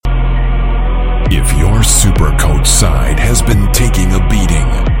If your Supercoach side has been taking a beating,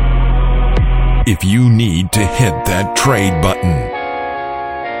 if you need to hit that trade button,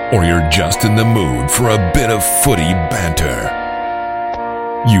 or you're just in the mood for a bit of footy banter,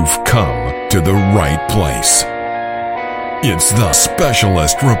 you've come to the right place. It's the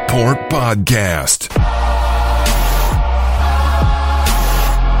Specialist Report Podcast.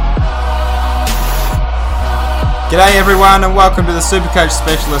 G'day everyone and welcome to the Supercoach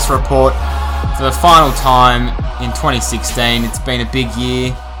Specialist Report for the final time in 2016. It's been a big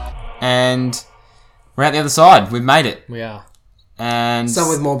year and we're out the other side. We've made it. We are. And some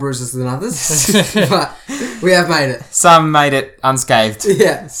with more bruises than others, but we have made it. Some made it unscathed.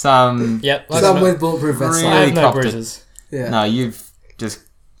 Yeah. Some some with bulletproof vests. Really I have no copped it. bruises. Yeah. No, you've just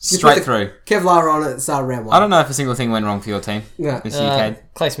You straight put through. Kevlar on it at the start of round one. I don't know if a single thing went wrong for your team No. this year, Cade.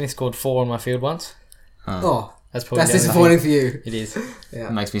 Clay Smith scored 4 on my field once. Oh, That's probably that's the only disappointing thing. for you. It is. Yeah.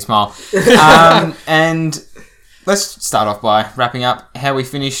 It makes me smile. And let's start off by wrapping up how we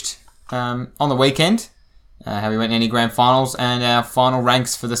finished on the weekend, how we went in any grand finals, and our final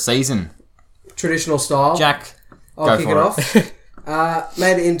ranks for the season. Traditional style. Jack, I'll go kick for it off.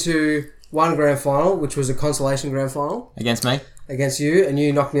 Made it into one grand final, which was a consolation grand final Against me? against you, and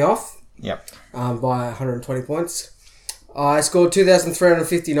you knocked me off Yep. by 120 points. I scored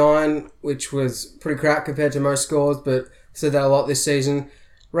 2,359, which was pretty crap compared to most scores, but said that a lot this season.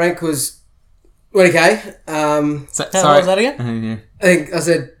 Rank was 20k. How much was that again? I think I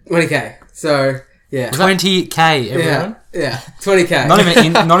said 20k. So, yeah. 20k, everyone. Yeah, 20k.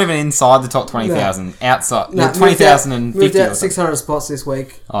 Not even inside the top 20,000. Outside. No, The 20,050. moved out or something. 600 spots this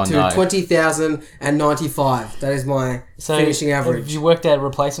week Oh, to no. 20,095. That is my So, finishing have average. you worked out a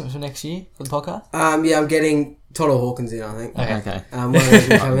replacement for next year for the podcast? Yeah, I'm getting Toto Hawkins in, I think. Okay. One of those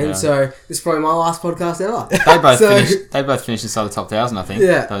will come in. Yeah. So this is probably my last podcast ever. They both finished inside the top 1,000, I think.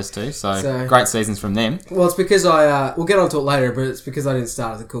 Yeah. Those two. So So- great seasons from them. Well, it's because we'll get onto it later, but it's because I didn't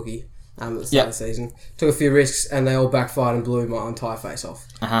start as a cookie at the start of the season. Took a few risks and they all backfired and blew my entire face off.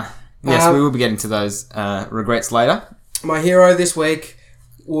 Yes, we will be getting to those regrets later. My hero this week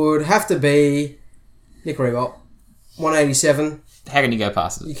would have to be Nick Rewalt. 187. How can you go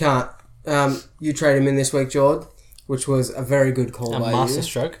past You it? can't. You trade him in this week, Jord, which was a very good call A by master you.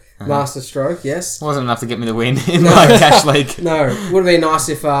 stroke. Master stroke, yes. Wasn't enough to get me the win in my cash league. No, would have been nice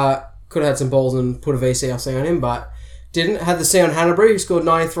if could have had some balls and put a VCLC on him, but didn't. Had the C on Hanbury, who scored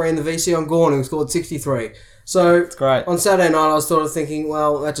 93, and the VC on Gorn, who scored 63. So Great. on Saturday night, I was sort of thinking,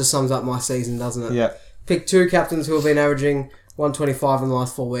 well, that just sums up my season, doesn't it? Yeah. Picked two captains who have been averaging 125 in the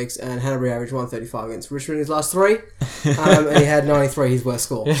last 4 weeks, and Hanbury averaged 135 against Richmond in his last three, and he had 93, his worst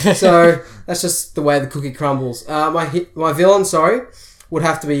score. So that's just the way the cookie crumbles. My villain, would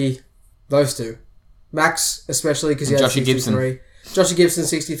have to be those two. Max, especially because he had Joshy 63. Joshy Gibson,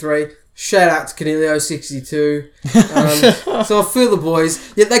 63. Shout out to Canelio, 62. So I feel the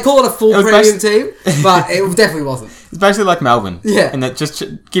boys. Yeah, they call it a full It was premium team, but it definitely wasn't. It's basically like Melbourne. Yeah. And that just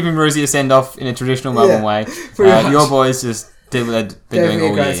giving Rosie a send-off in a traditional Melbourne way. pretty much. Your boys just did what they've been doing Definitely a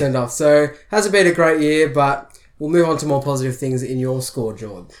all great year. send off. So hasn't been a great year, but we'll move on to more positive things in your score,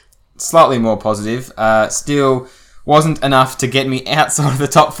 Jordan. Slightly more positive. Still wasn't enough to get me outside of the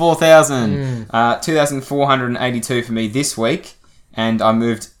top 4,000. 2,482 for me this week. And I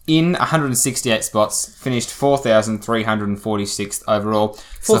moved in 168 spots, finished 4,346 overall.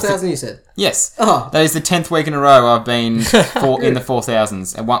 4,000 you said? Yes. Oh. That is the 10th week in a row I've been in the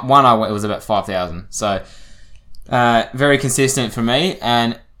 4,000s. And it was about 5,000. So, very consistent for me.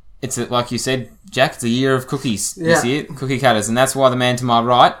 And it's, like you said, Jack, it's a year of cookies this year. Cookie cutters. And that's why the man to my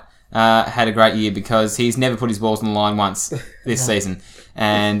right had a great year, because he's never put his balls on the line once this season.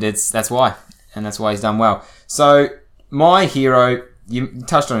 And that's why. And that's why he's done well. So, my hero, you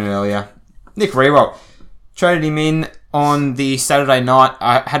touched on it earlier, Nick Rewalt. Traded him in on the Saturday night.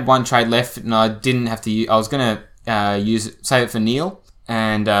 I had one trade left, and I didn't have to. I was going to save it for Neil,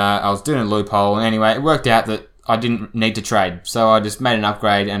 and I was doing a loophole. And anyway, it worked out that I didn't need to trade, so I just made an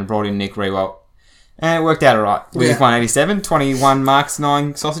upgrade and brought in Nick Rewalt, and it worked out alright. With 187, 21 marks,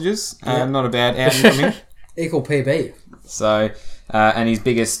 9 sausages. Not a bad outing from him. Equal PB. So, and his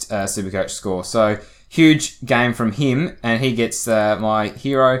biggest Supercoach score. So, huge game from him, and he gets my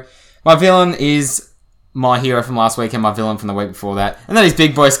hero. My villain is my hero from last week and my villain from the week before that. And that is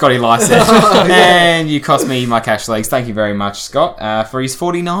big boy Scotty Lycett. And you cost me my cash leagues. Thank you very much, Scott, for his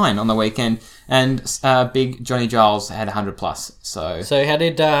 49 on the weekend. And big Johnny Giles had 100 plus. So how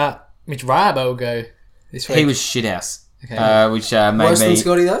did Mitch Rabo go this week? he was shithouse. Okay. Which made Worse me... than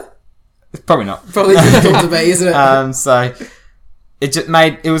Scotty, though? Probably not. Probably difficult to be, isn't it? So it just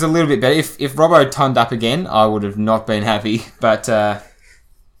made it was a little bit better. If Robbo turned up again, I would have not been happy. But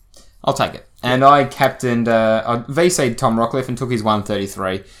I'll take it. And I captained, I VC'd Tom Rockcliffe and took his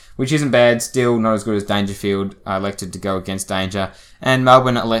 133, which isn't bad. Still not as good as Dangerfield. I elected to go against Danger. And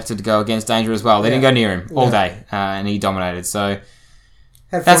Melbourne elected to go against Danger as well. They didn't go near him all day, and he dominated. So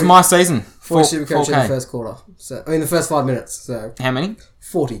that's my season. 40 Supercoach in the first quarter. So, the first 5 minutes. So how many?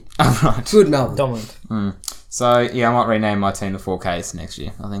 40. Oh, right. Good Melbourne. Dominant. So, yeah, I might rename my team the 4Ks next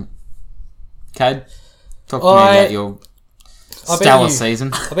year, I think. Cade, talk to me about your stellar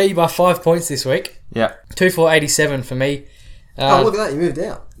season. I beat you by 5 points this week. Yeah. 2,487 for me. Look at that. You moved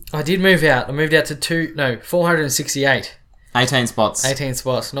out. I did move out. I moved out to 468. 18 spots. 18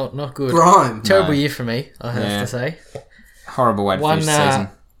 spots. Not good. Prime. Terrible year for me, I have to say. Horrible way to finish the season.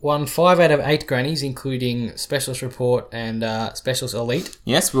 Won 5 out of 8 grannies, including Specialist Report and Specialist Elite.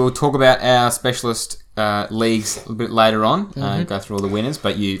 Yes, we'll talk about our specialist leagues a bit later on. Go through all the winners,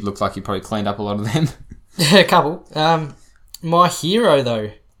 but you look like you probably cleaned up a lot of them. A couple. My hero,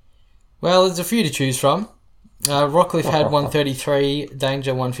 though. Well, there's a few to choose from. Rockcliffe had 133,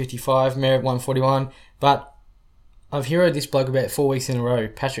 Danger 155, Merritt 141, but I've heroed this bloke about 4 weeks in a row,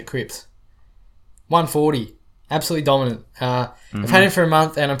 Patrick Cripps. 140. Absolutely dominant. I've had him for a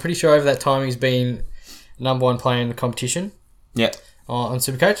month, and I'm pretty sure over that time he's been number one player in the competition. Yeah. On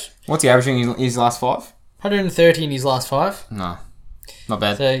Supercoach. What's he averaging in his last 5? 130 in his last 5. No. Not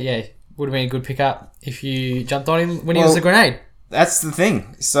bad. So, yeah, would have been a good pickup if you jumped on him when he was a grenade. That's the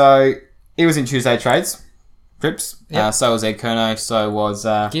thing. So, he was in Tuesday trades. Cripps. Yep. So was Ed Curnow. So was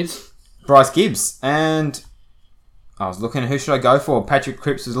Gibbs. Bryce Gibbs. And I was looking at who should I go for. Patrick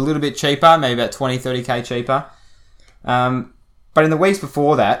Cripps was a little bit cheaper, maybe about 20, 30k cheaper. But in the weeks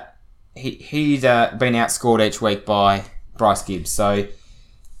before that, he'd been outscored each week by Bryce Gibbs. So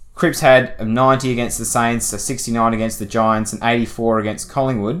Cripps had a 90 against the Saints, a 69 against the Giants, and 84 against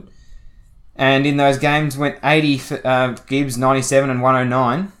Collingwood. And in those games went 80 for Gibbs, 97 and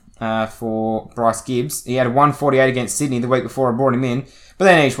 109 for Bryce Gibbs. He had a 148 against Sydney the week before I brought him in. But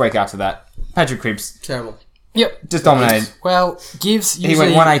then each week after that, Patrick Cripps. Terrible. Yep. Just dominated. Well, Gibbs usually... He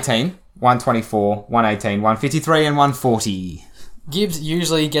went 118, 124, 118, 153 and 140. Gibbs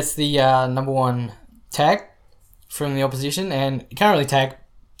usually gets the number one tag from the opposition, and you can't really tag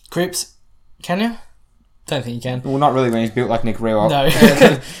Cripps, can you? Don't think you can. Well, not really when he's built like Nick Rewalt. No.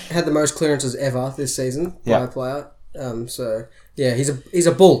 Had the most clearances ever this season by Yeah. a player. So yeah, he's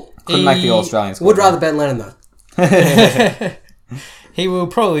a bull. Couldn't make the All-Australian squad. Would rather Ben Lennon though. He will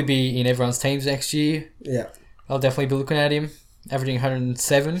probably be in everyone's teams next year. Yeah. I'll definitely be looking at him, averaging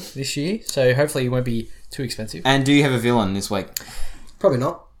 107 this year, so hopefully he won't be too expensive. And do you have a villain this week? Probably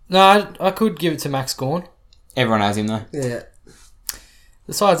not. No, I could give it to Max Gawn. Everyone has him though. Yeah.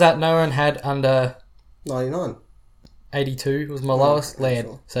 Besides that, no one had under 99. 82 was my lowest lad.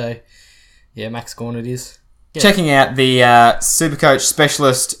 So, yeah, Max Gawn it is. Yeah. Checking out the Supercoach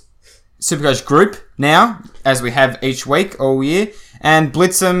Specialist Supercoach group now, as we have each week all year. And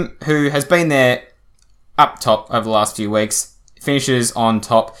Blitzham, who has been there up top over the last few weeks, finishes on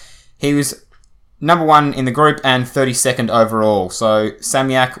top. He was number one in the group and 32nd overall. So,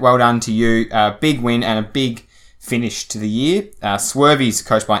 Samyak, well done to you. Big win and a big finish to the year. Swervies,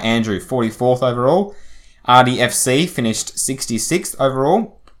 coached by Andrew, 44th overall. RDFC finished 66th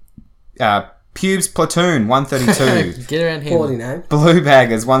overall. Pubes Platoon, 132. Get around here. Quality name. Blue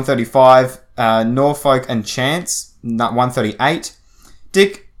Baggers, 135. Norfolk and Chance, 138.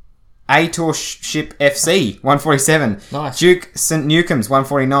 Dick Atorship FC, 147. Nice. Duke St. Newcombs,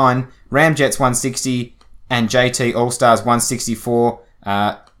 149. Ramjets, 160. And JT All-Stars, 164.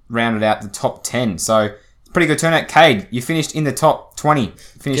 Rounded out the top 10. So, pretty good turnout. Cade, you finished in the top 20.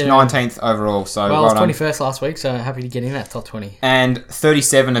 Finished 19th overall. So Well, I well was done. 21st last week, so happy to get in that top 20. And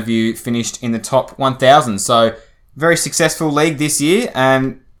 37 of you finished in the top 1,000. So, very successful league this year.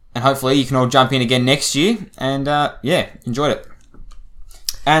 And hopefully you can all jump in again next year. And, enjoyed it.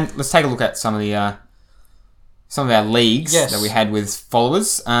 And let's take a look at some of our leagues Yes. that we had with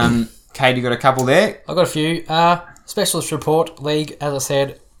followers. Cade, you got a couple there. I've got a few. Specialist Report League, as I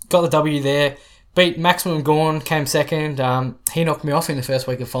said, got the W there. Beat Maximum Gorn, came second. He knocked me off in the first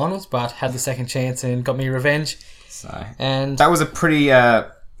week of finals, but had the second chance and got me revenge. So And that was a pretty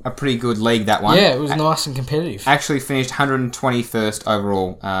good league, that one. yeah, it was nice and competitive. Actually finished 121st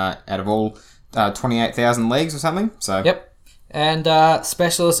overall out of all 28,000 leagues or something. So Yep. And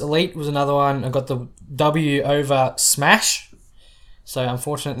Specialist Elite was another one. I got the W over Smash. So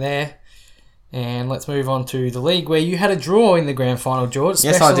unfortunate there. And let's move on to the league where you had a draw in the grand final, George.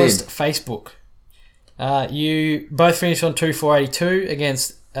 Yes, I did. Specialist Facebook. You both finished on 2,482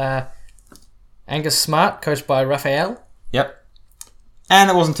 against Angus Smart, coached by Raphael. Yep. And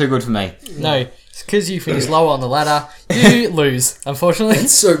it wasn't too good for me. No, because you finish lower on the ladder, you lose, unfortunately.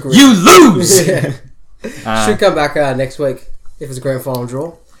 It's so great. You lose! Yeah. Should come back next week if it's a grand final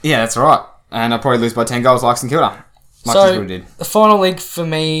draw. Yeah, that's right. And I'll probably lose by 10 goals like St Kilda. Like So, St Kilda did. the final league for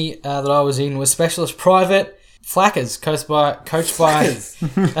me that I was in was Specialist Private Flackers, coached by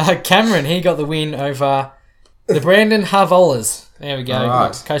Cameron. He got the win over the Brandon Harvolas. There we go.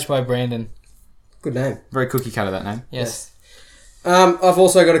 Alright. Coached by Brandon. Good name. Very cookie cutter, that name. Yes. I've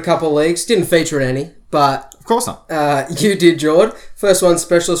also got a couple of leagues. Didn't feature in any, but Of course not. you did, Jord. First one,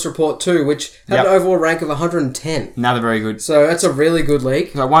 Specialist Report 2, which had Yep. an overall rank of 110. Another very good. So that's a really good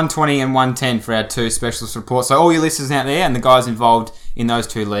league. So 120 and 110 for our 2 specialist reports. So all your listeners out there and the guys involved in those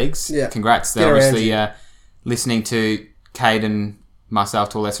 2 leagues, Yeah. congrats. Get They're around obviously you. listening to Cade and myself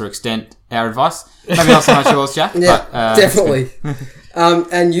to a lesser extent, our advice. Maybe not so much yours, Jack. Yeah, but, definitely.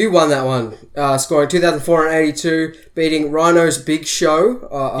 And you won that one, scoring 2,482, beating Rhino's Big Show,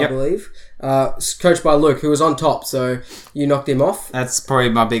 I Yep. believe. Coached by Luke, who was on top, so you knocked him off. That's probably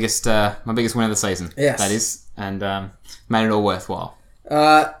my biggest win of the season. Yes. That is. And made it all worthwhile.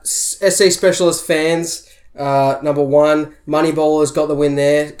 SC Specialist fans, number 1, Moneyballers got the win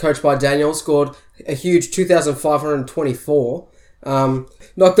there, coached by Daniel, scored a huge 2,524.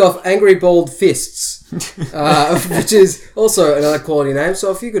 Knocked off Angry Bald Fists, which is also another quality name. So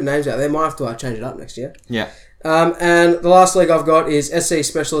a few good names out there. Might have to change it up next year. Yeah. And the last league I've got is SC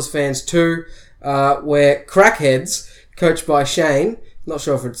Specialist Fans 2, where Crackheads, coached by Shane, not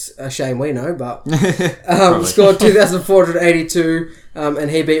sure if it's a Shane we know, but scored 2,482, and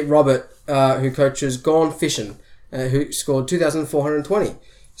he beat Robert, who coaches Gone Fishing, who scored 2,420.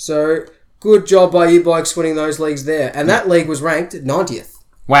 So good job by you blokes winning those leagues there. And that league was ranked 90th.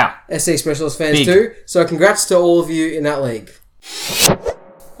 Wow. SC Specialist Fans Big. 2. So congrats to all of you in that league.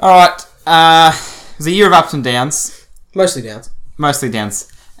 All right. It was a year of ups and downs. Mostly downs. Mostly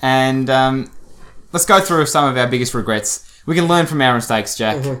downs. And let's go through some of our biggest regrets. We can learn from our mistakes,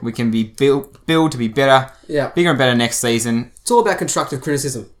 Jack. Mm-hmm. We can be build to be better, Yeah. bigger and better next season. It's all about constructive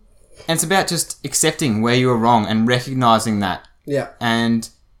criticism. And it's about just accepting where you were wrong and recognising that. Yeah. And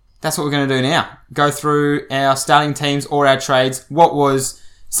that's what we're going to do now. Go through our starting teams or our trades. What was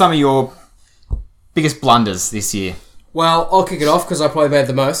some of your biggest blunders this year? Well, I'll kick it off because I probably made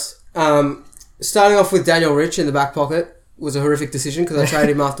the most. Starting off with Daniel Rich in the back pocket was a horrific decision because I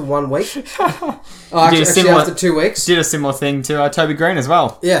traded him after 1 week. Actually, after 2 weeks. Did a similar thing to Toby Green as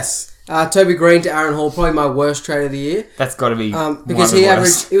well. Yes. Toby Green to Aaron Hall, probably my worst trade of the year. That's got to be Because one of the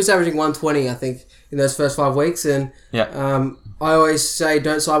worst. he was averaging 120, I think, in those first 5 weeks. And Yeah. I always say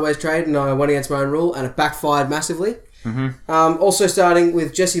don't sideways trade, and I went against my own rule, and it backfired massively. Mm-hmm. Also starting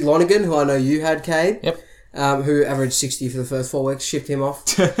with Jesse Lonergan, who I know you had, Cade. Yep. Who averaged 60 for the first 4 weeks, shipped him off.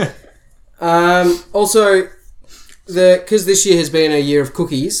 Also, because this year has been a year of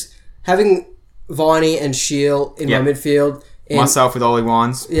cookies, having Viney and Shield in Yep. my midfield, Myself with Ollie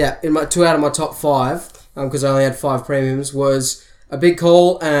Wines. in my 2 out of my top 5, because I only had 5 premiums, was a big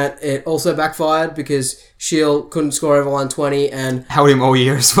call, and it also backfired because Shield couldn't score over 120, and Held him all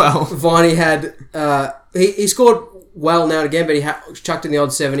year as well. Viney had he scored well now and again, but he chucked in the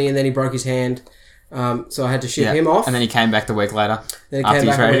odd 70, and then he broke his hand. So I had to ship him off. And then he came back the week later. Then he after came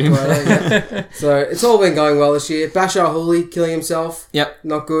you back traded a him. week later, yeah. So it's all been going well this year. Bashar Hooley killing himself. Yep.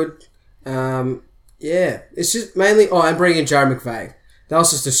 Not good. Yeah. It's just mainly... Oh, and bringing in Jared McVeigh. That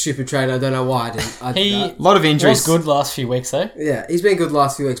was just a stupid trade. I don't know why I did He that. A lot of was injuries. good last few weeks, though. Yeah, he's been good the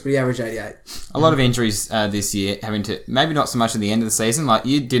last few weeks, but he averaged 88. A lot of injuries this year, having to maybe not so much at the end of the season. Like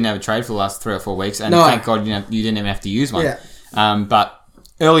you didn't have a trade for the last 3 or 4 weeks, and No. thank God you didn't even have to use one. Yeah. But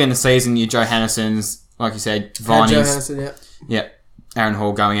early in the season, you Johanneson's, like you said, Had Viney's, Johansson, yeah. yep, Aaron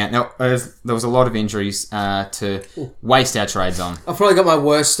Hall going out. Now there was a lot of injuries to waste our trades on. I've probably got my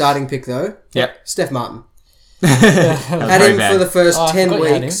worst starting pick, though. Yep, Steph Martin. that was Had very him bad. for the first Oh, I 10 forgot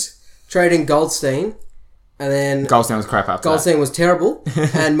you had weeks, trading Goldstein, and then... Goldstein was crap after that. Goldstein was terrible,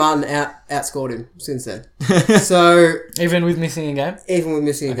 and Martin outscored him since then. So, Even with missing a game. even with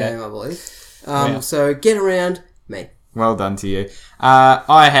missing a Okay. game, I believe. Yeah. So, get around me. Well done to you.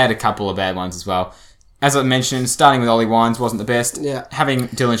 I had a couple of bad ones as well. As I mentioned, starting with Ollie Wines wasn't the best. Yeah. Having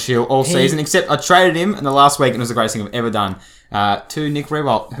Dylan Shield all season, except I traded him in the last week, and it was the greatest thing I've ever done. To Nick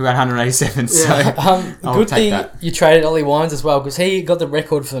Rewalt, who had 187. So I'll Good take thing that. you traded Ollie Wines as well, because he got the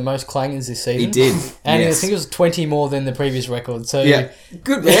record for the most clangers this season. He did. And yes. I think it was 20 more than the previous record. So Yeah.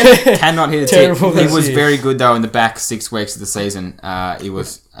 Good man. Cannot hit a Terrible tip. He this was year. very good, though, in the back 6 weeks of the season. He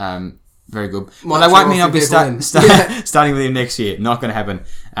was very good. Might But that won't throw mean a I'll be few people in. starting with him next year. Not going to happen.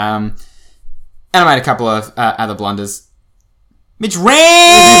 And I made a couple of other blunders. Mitch Ram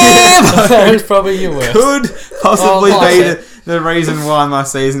that was probably your worst. could possibly Oh, be the reason why my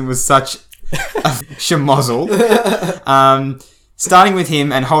season was such Schmozzle. Starting with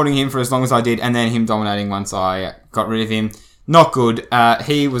him and holding him for as long as I did, and then him dominating once I got rid of him. Not good.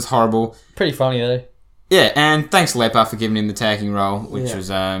 He was horrible. Pretty funny though. Yeah, and thanks Leper for giving him the tagging role, which was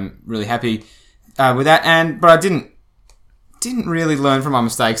really happy with that. But I didn't really learn from my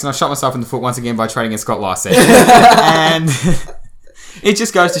mistakes, and I shot myself in the foot once again by trading a Scott Lysette. And it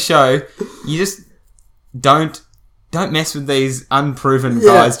just goes to show you just don't mess with these unproven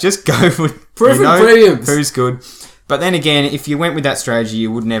guys. Just go with Proven premiums. Who's good. But then again, if you went with that strategy, you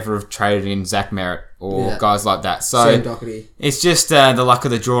would never have traded in Zach Merritt or guys like that. So Sam Doherty. it's just the luck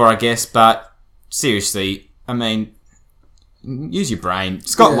of the draw, I guess. But seriously, I mean, use your brain.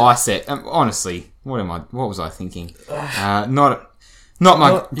 Scott Lysette, honestly, what was I thinking? Not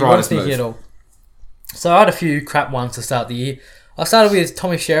my brightest thinking move. at all. So I had a few crap ones to start the year. I started with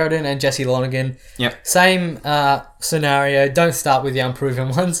Tommy Sheridan and Jesse Lonergan. Yep. Same scenario. Don't start with the unproven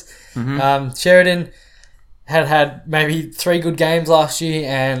ones. Mm-hmm. Sheridan had maybe 3 good games last year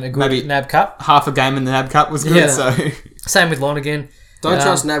and a good Maybe NAB Cup. Half a game in the NAB Cup was good, Yeah. so... Same with Lonergan. Don't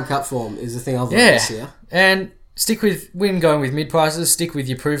trust NAB Cup form is the thing I've learned this year. And stick with, when going with mid-prices, stick with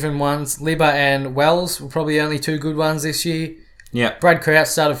your proven ones. Libba and Wells were probably the only 2 good ones this year. Yeah. Brad Crouch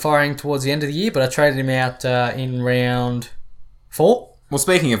started firing towards the end of the year, but I traded him out in round 4. Well,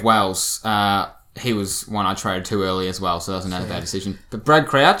 speaking of Wells, he was one I traded too early as well, so that wasn't a bad decision. But Brad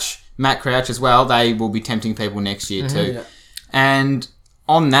Crouch, Matt Crouch as well, they will be tempting people next year too. Yeah. And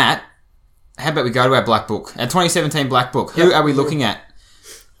on that, how about we go to our Black Book? Our 2017 Black Book. Who are we looking at?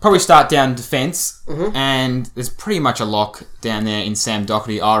 Probably start down defence, and there's pretty much a lock down there in Sam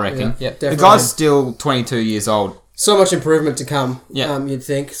Doherty, I reckon. Yeah, the definitely. guy's still 22 years old. So much improvement to come, Yeah. you'd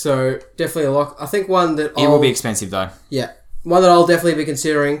think. So definitely a lock. I think one that It will be expensive though. one that I'll definitely be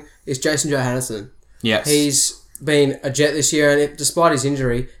considering is Jason Johannesson. Yes. He's been a jet this year, and despite his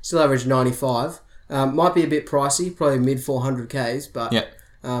injury, still averaged 95. Might be a bit pricey, probably mid 400Ks, but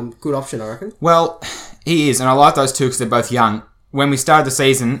good option, I reckon. Well, he is, and I like those two because they're both young. When we started the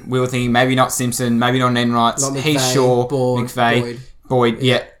season, we were thinking maybe not Simpson, maybe not Enrights, Not McVeigh, Heath Shaw, Boyd, McVeigh, Boyd.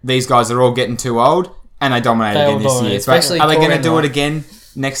 Yeah, these guys are all getting too old, and they dominated They all again this dominated, year. especially But are they Paul going to do Enright. it again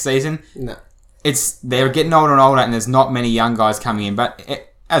next season? No. They're getting older and older, and there's not many young guys coming in. But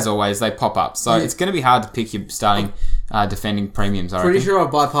as always, they pop up, so it's going to be hard to pick your starting defending premiums. I reckon. Pretty sure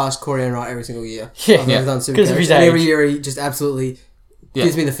I've bypassed Corey Enright every single year. Yeah. I've never done Because of Supercoach. his And age. every year he just absolutely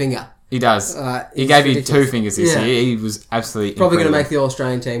gives me the finger. He does. He He's gave you ridiculous. 2 fingers this Yeah. year. He was absolutely Probably going to incredible. make the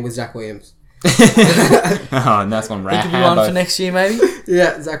All-Australian team with Zach Williams. Oh, and that's one He could be one for Rambo. next year, maybe.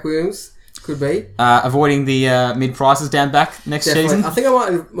 Yeah, Zach Williams. Could be. Avoiding the mid prices down back next Definitely. season. I think I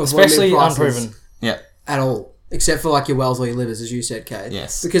might avoid Especially mid-prices unproven. Yeah. at all. Except for like your Wells or your Livers, as you said, Kate.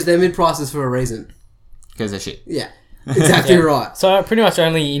 Yes. Because they're mid-prices for a reason. Because they're shit. Yeah. Exactly right. So pretty much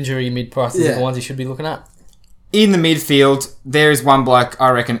only injury mid-prices Yeah. are the ones you should be looking at. In the midfield, there is one bloke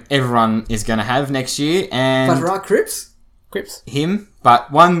I reckon everyone is going to have next year, But and right, Cripps? Crips. him,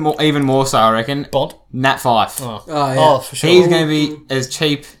 but one more, even more so, I reckon, Bond. Nat Fife. Oh, Oh, yeah. oh for sure. He's going to be as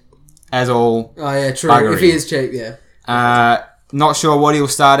cheap as all. Oh, yeah, true. Buggery. If he is cheap, yeah. Not sure what he'll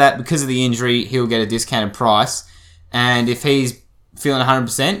start at. Because of the injury, he'll get a discounted price. And if he's feeling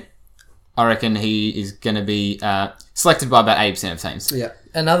 100%, I reckon he is going to be selected by about 80% of teams. Yeah.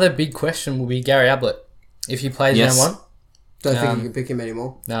 Another big question will be Gary Ablett. If he plays Yes. round 1. Don't think you can pick him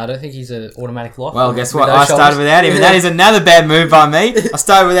anymore. No, I don't think he's an automatic lock. Well, guess With what? those I started shoulders. without him, and that is another bad move by me. I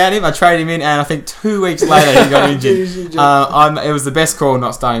started without him, I traded him in, and I think 2 weeks later he got injured. It was the best call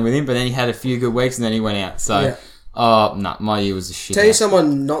not starting with him, but then he had a few good weeks, and then he went out. So, Yeah. my year was a shit. Tell you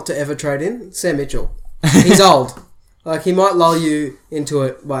someone not to ever trade in? Sam Mitchell. He's old. Like, he might lull you into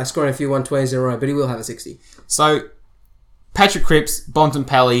it by scoring a few 120s in a row, but he will have a 60. So, Patrick Cripps,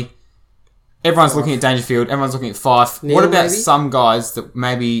 Bontempelli, everyone's looking at Dangerfield, everyone's looking at Fife. Neil, what about maybe? some guys that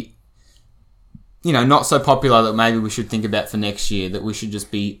maybe, not so popular that maybe we should think about for next year, that we should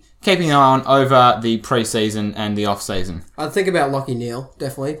just be keeping an eye on over the pre-season and the off-season? I'd think about Lockie Neal,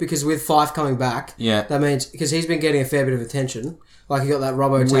 definitely, because with Fife coming back, Yeah. that means, because he's been getting a fair bit of attention. Like, he got that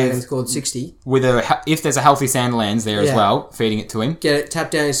Robbo tag and scored 60. If there's a healthy Sandilands there as Yeah. well, feeding it to him. Get it, tap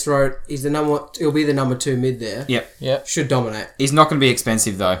down his throat. He'll be the number 2 mid there. Yep. Yep. Should dominate. He's not going to be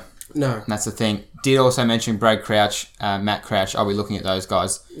expensive though. No. That's the thing. Did also mention Brad Crouch, Matt Crouch. I'll be looking at those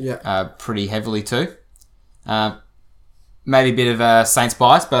guys Yeah. pretty heavily too. Maybe a bit of a Saints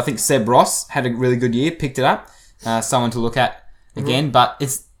bias, but I think Seb Ross had a really good year, picked it up. Someone to look at again, but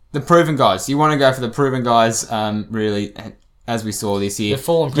it's the proven guys. You want to go for the proven guys, really, as we saw this year. The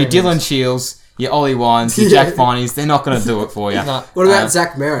fallen Your premiums. Dylan Shields, your Ollie Wines, your Jack Fineys, they're not going to do it for you. No. What about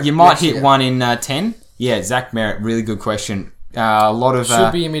Zach Merritt? You might next hit year? one in 10. Yeah, Zach Merritt, really good question. A lot of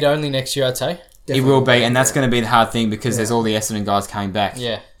Should be mid only next year, I'd say. It will be, and that's going to be the hard thing because there's all the Essendon guys coming back.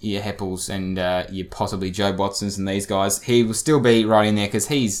 Yeah. Your Heppels and your possibly Joe Watsons and these guys. He will still be right in there because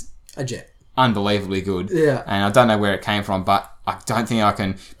he's A jet. unbelievably good. Yeah. And I don't know where it came from, but I don't think I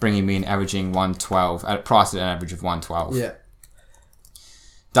can bring him in averaging 112, priced at an average of 112. Yeah.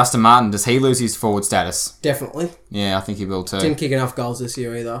 Dustin Martin, does he lose his forward status? Definitely. Yeah, I think he will too. Didn't kick enough goals this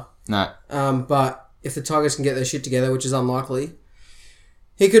year either. No. But if the Tigers can get their shit together, which is unlikely,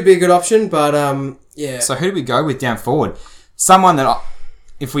 he could be a good option. But yeah. So who do we go with down forward? Someone that,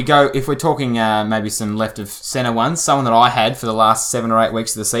 if we're talking maybe some left of centre ones, someone that I had for the last 7 or 8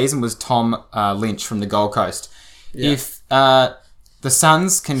 weeks of the season was Tom Lynch from the Gold Coast. Yeah. If the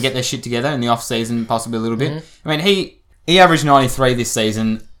Suns can get their shit together in the off season, possibly a little bit. I mean, he averaged 93 this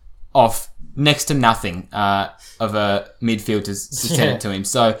season off next to nothing of a midfield to send it to him.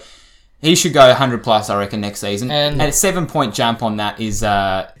 So he should go 100 plus, I reckon, next season. And a 7-point jump on that is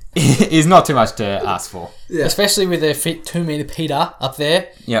not too much to ask for. Yeah. Especially with their fit 2 metre Peter up there.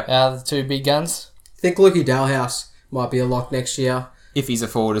 Yep. The two big guns. I think Lukey Dalhouse might be a lock next year. If he's a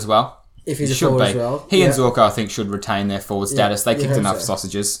forward as well. If he's a Should forward be. as well. He and Yeah. Zorko, I think, should retain their forward status. They kicked hope enough so.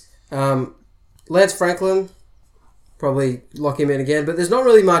 sausages. Lance Franklin, probably lock him in again. But there's not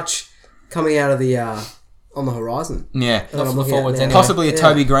really much coming out of the on the horizon. Yeah. that I'm for the looking at forwards now. anyway. Possibly a Yeah.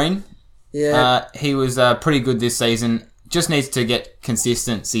 Toby Green. Yeah. He was pretty good this season. Just needs to get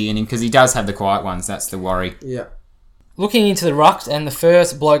consistency in him because he does have the quiet ones. That's the worry. Yeah. Looking into the rucks, and the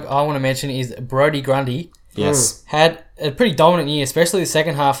first bloke I want to mention is Brodie Grundy. Yes. Had a pretty dominant year, especially the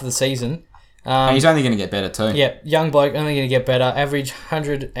second half of the season. And he's only going to get better too. Yeah, young bloke, only going to get better. Average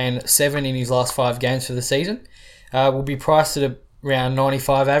 107 in his last 5 games for the season. Will be priced at around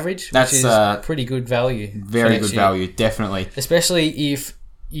 95 average, That's, which is pretty good value. for Very next good year. value, definitely. Especially if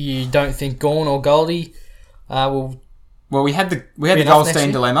you don't think Gawn or Goldie will... Well, we had the enough next Goldstein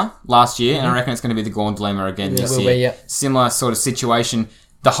year? dilemma last year, and I reckon it's going to be the Gawn dilemma again this will year. be, yeah. Similar sort of situation.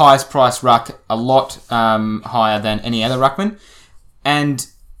 The highest price ruck, a lot higher than any other ruckman, and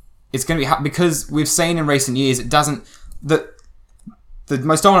it's going to be hard because we've seen in recent years it doesn't the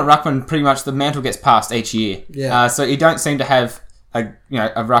most dominant ruckman pretty much the mantle gets passed each year. Yeah. So you don't seem to have a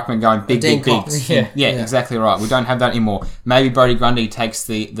ruckman going big, Dean big, big. Cox. Yeah. Yeah, exactly right. We don't have that anymore. Maybe Brodie Grundy takes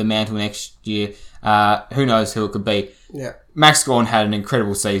the mantle next year. Who knows who it could be. Yeah. Max Gawn had an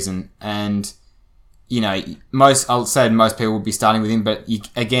incredible season, and I'll say most people will be starting with him, but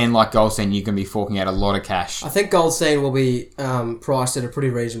again, like Goldstein, you can be forking out a lot of cash. I think Goldstein will be priced at a pretty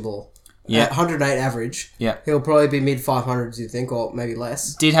reasonable. Yeah. 108 average. Yeah. He'll probably be mid 500s, you think, or maybe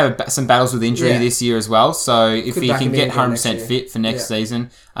less. Did have some battles with injury Yeah. this year as well, so if Could he back can him get in again 100% next year. fit for next Yeah.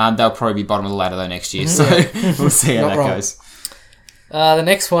 season, they'll probably be bottom of the ladder though next year. So we'll see how Not that wrong. goes. The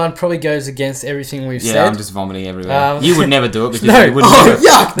next one probably goes against everything we've Yeah, said. I'm just vomiting everywhere. Um, you would never do it because No. you wouldn't Oh, ever,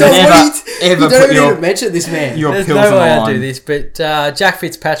 yuck! Don't never, ever ever you put don't even your, even mention this man. your There's pills no on the way I'd line. do this, but Jack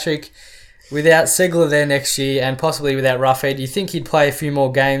Fitzpatrick, without Segler there next year, and possibly without Roughhead, you think he'd play a few more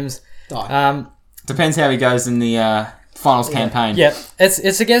games? Depends how he goes in the finals campaign. Yeah,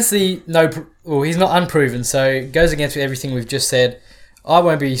 it's against the he's not unproven, so it goes against everything we've just said. I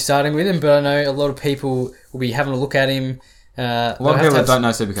won't be starting with him, but I know a lot of people will be having a look at him. A lot of people that don't know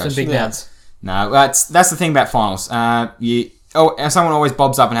Supercoach. some big nuts. No, that's the thing about finals. Someone always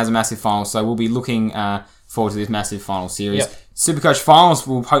bobs up and has a massive final, so we'll be looking forward to this massive final series. Yep. Supercoach finals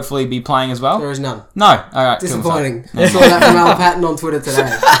will hopefully be playing as well. There is none. No, all right, Disappointing. I saw that from Alan Patton on Twitter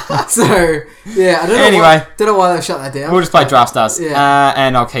today. So, yeah, I don't know, Anyway. don't know why they've shut that down. We'll just play Draft Stars, Yeah.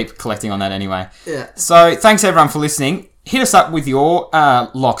 and I'll keep collecting on that anyway. Yeah. So thanks everyone for listening. Hit us up with your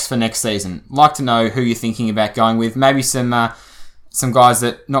locks for next season. Like to know who you're thinking about going with. Maybe some guys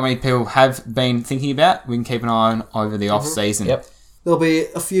that not many people have been thinking about. We can keep an eye on over the off season. Yep. There'll be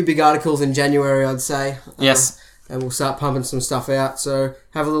a few big articles in January, I'd say. Yes. And we'll start pumping some stuff out. So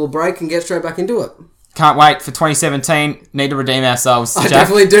have a little break and get straight back into it. Can't wait for 2017. Need to redeem ourselves. I Jack.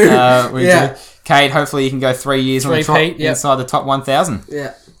 definitely do. We Yeah. do. Kate, hopefully you can go 3 years on the trot Three-peat, yep. inside the top 1,000.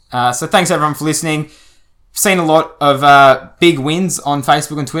 Yeah. So thanks everyone for listening. Seen a lot of big wins on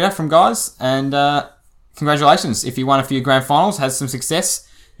Facebook and Twitter from guys, and congratulations if you won a few grand finals, had some success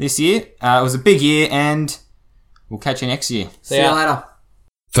this year. It was a big year, and we'll catch you next year. See you later.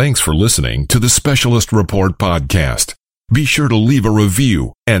 Thanks for listening to the Specialist Report podcast. Be sure to leave a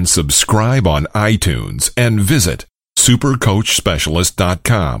review and subscribe on iTunes and visit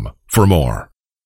supercoachspecialist.com for more.